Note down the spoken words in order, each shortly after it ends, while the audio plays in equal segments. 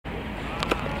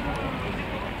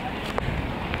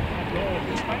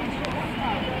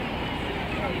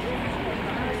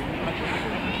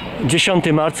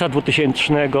10 marca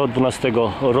 2012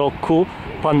 roku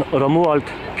pan Romuald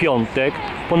Piątek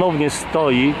ponownie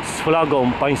stoi z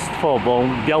flagą państwową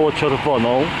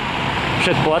biało-czerwoną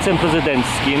przed Pałacem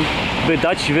Prezydenckim, by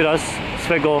dać wyraz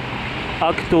swego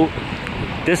aktu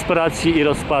desperacji i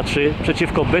rozpaczy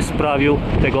przeciwko bezprawiu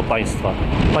tego państwa.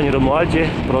 Panie Romualdzie,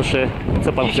 proszę,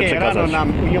 co pan chce przekazać? Rano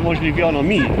nam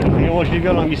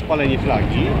uniemożliwiono mi spalenie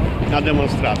flagi na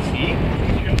demonstracji.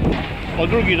 O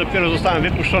drugiej dopiero zostałem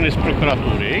wypuszczony z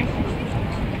prokuratury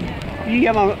i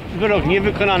ja mam wyrok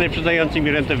niewykonany przyznający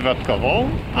mi rentę wypadkową,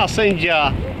 a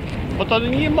sędzia, bo to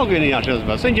nie mogę inaczej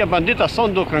nazwać, sędzia bandyta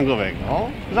Sądu Okręgowego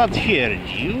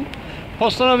zatwierdził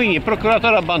postanowienie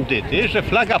prokuratora bandyty, że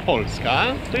flaga polska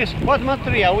to jest płat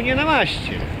materiału nie na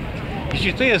maście.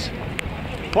 Jeśli to jest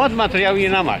płat materiału nie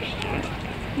na maście,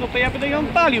 no to ja będę ją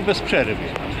palił bez przerwy.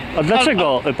 A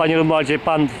dlaczego, panie Romualdzie,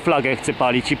 pan flagę chce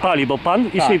palić i pali? Bo pan,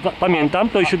 jeśli pamiętam,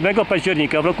 to 7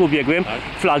 października w roku ubiegłym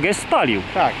flagę spalił.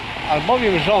 Tak,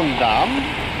 albowiem żądam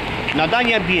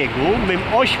nadania biegu mym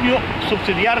 8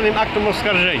 subsydiarnym aktom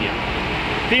oskarżenia.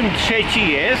 Tym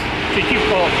trzeci jest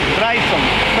przeciwko zdrajcom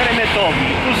Seremetowi,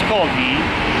 Tuskowi,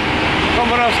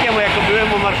 Komorowskiemu jako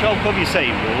byłemu marszałkowi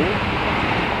Sejmu.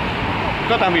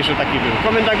 Kto tam jeszcze taki był?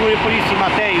 Komendant Główny Policji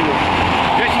Mateusz,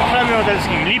 Rzecznik Praw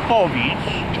Obywatelskich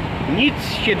Lipowicz.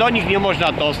 Nic się do nich nie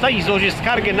można dostać i złożyć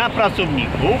skargę na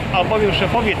pracowników, albowiem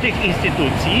szefowie tych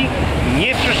instytucji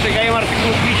nie przestrzegają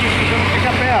artykułu 253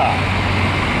 KPA.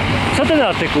 Co ten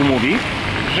artykuł mówi?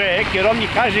 Że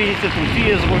kierownik każdej instytucji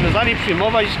jest zobowiązany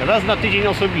przyjmować raz na tydzień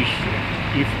osobiście.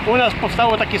 I u nas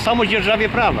powstało takie samo dzierżawie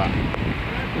prawa,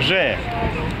 że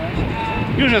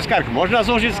w biurze skarg można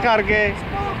złożyć skargę,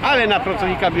 ale na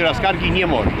pracownika biura skargi nie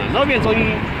można. No więc oni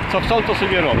co chcą, to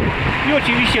sobie robią. I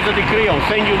oczywiście wtedy kryją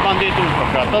sędziów bandytów,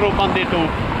 prokuratorów bandytów,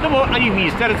 no bo ani w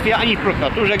ministerstwie, ani w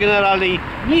prokuraturze generalnej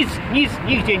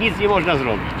nigdzie nic nie można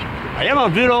zrobić. A ja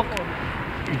mam wyrok,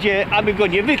 gdzie aby go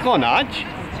nie wykonać,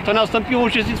 to nastąpiło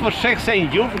uczestnictwo 3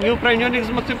 sędziów nieuprawnionych z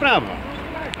mocy prawa.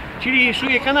 Czyli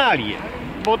szuje kanalię,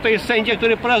 bo to jest sędzia,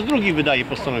 który po raz drugi wydaje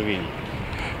postanowienie.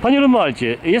 Panie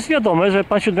Romualdzie, jest wiadome, że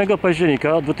pan 7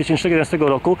 października 2011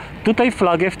 roku tutaj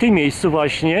flagę w tym miejscu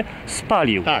właśnie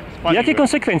spalił. Tak, spaliłem. Jakie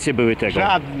konsekwencje były tego?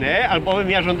 Żadne, albowiem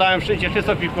ja żądałem wszędzie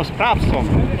czysto tylko sprawcom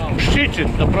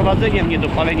przyczyn doprowadzenia mnie do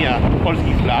palenia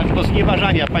polskich flag, do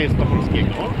znieważania państwa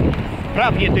polskiego.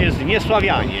 Prawnie to jest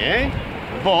zniesławianie,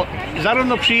 bo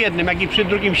zarówno przy jednym, jak i przy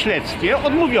drugim śledztwie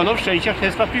odmówiono wszczęcia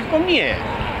śledztwa przeciwko mnie.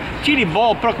 Czyli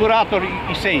bo prokurator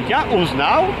i sędzia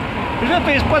uznał, że to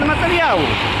jest płat materiału.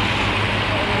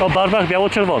 O barwach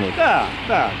biało-czerwonych. Tak,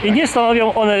 tak. I nie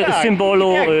stanowią one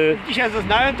symbolu... Jak dzisiaj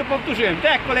zaznałem, to powtórzyłem.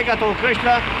 Tak jak kolega to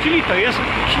określa, czyli to jest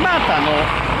szmata, no.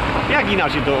 Jak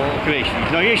inaczej to określić?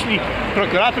 No jeśli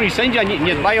prokurator i sędzia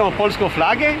nie dbają o polską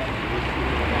flagę,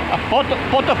 a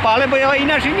po to palę, bo ja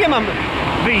inaczej nie mam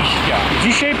wyjścia.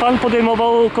 Dzisiaj pan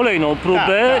podejmował kolejną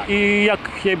próbę. Tak. I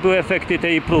jakie były efekty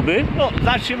tej próby? No,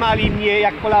 zatrzymali mnie,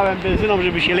 jak polałem benzyną,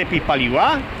 żeby się lepiej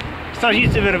paliła.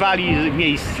 Strażnicy wyrwali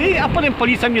miejsce, a potem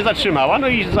policja mnie zatrzymała, no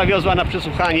i zawiozła na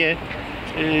przesłuchanie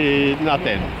na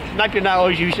ten. Najpierw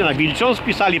oczywiście na Wilczą,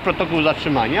 spisali protokół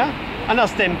zatrzymania, a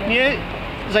następnie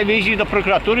zawieźli do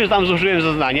prokuratury, tam złożyłem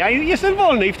zeznania i jestem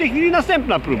wolny. I w tej chwili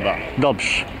następna próba.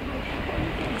 Dobrze.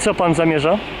 Co pan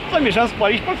zamierza? Zamierzam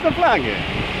spalić polską flagę.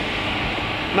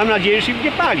 Mam nadzieję, że się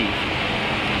nie pali.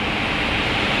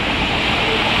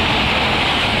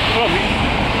 Robić.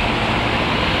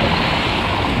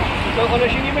 To ona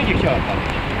się nie będzie chciała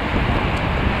palić.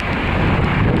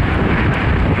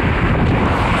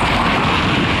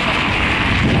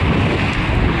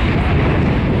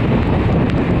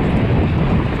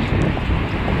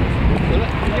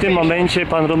 W tym momencie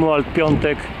pan Romuald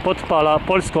Piątek podpala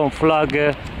polską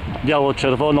flagę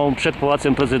biało-czerwoną przed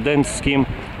Pałacem Prezydenckim,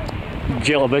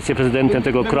 gdzie obecnie prezydentem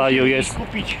tego kraju jest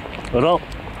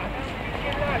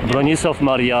Bronisław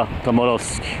Maria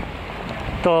Komorowski.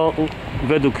 To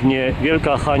według mnie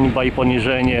wielka hańba i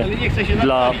poniżenie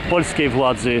dla polskiej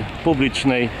władzy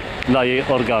publicznej, dla jej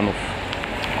organów.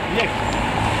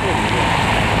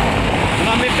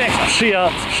 Mamy pecha.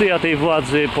 Sprzyja tej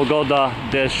władzy pogoda,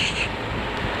 deszcz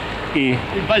i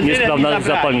niesprawna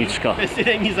zapalniczka.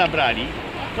 Benzynę mi zabrali.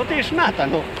 No to jest szmata,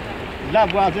 no. Dla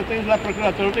władzy to jest, dla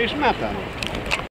prokuratury to jest szmata, no.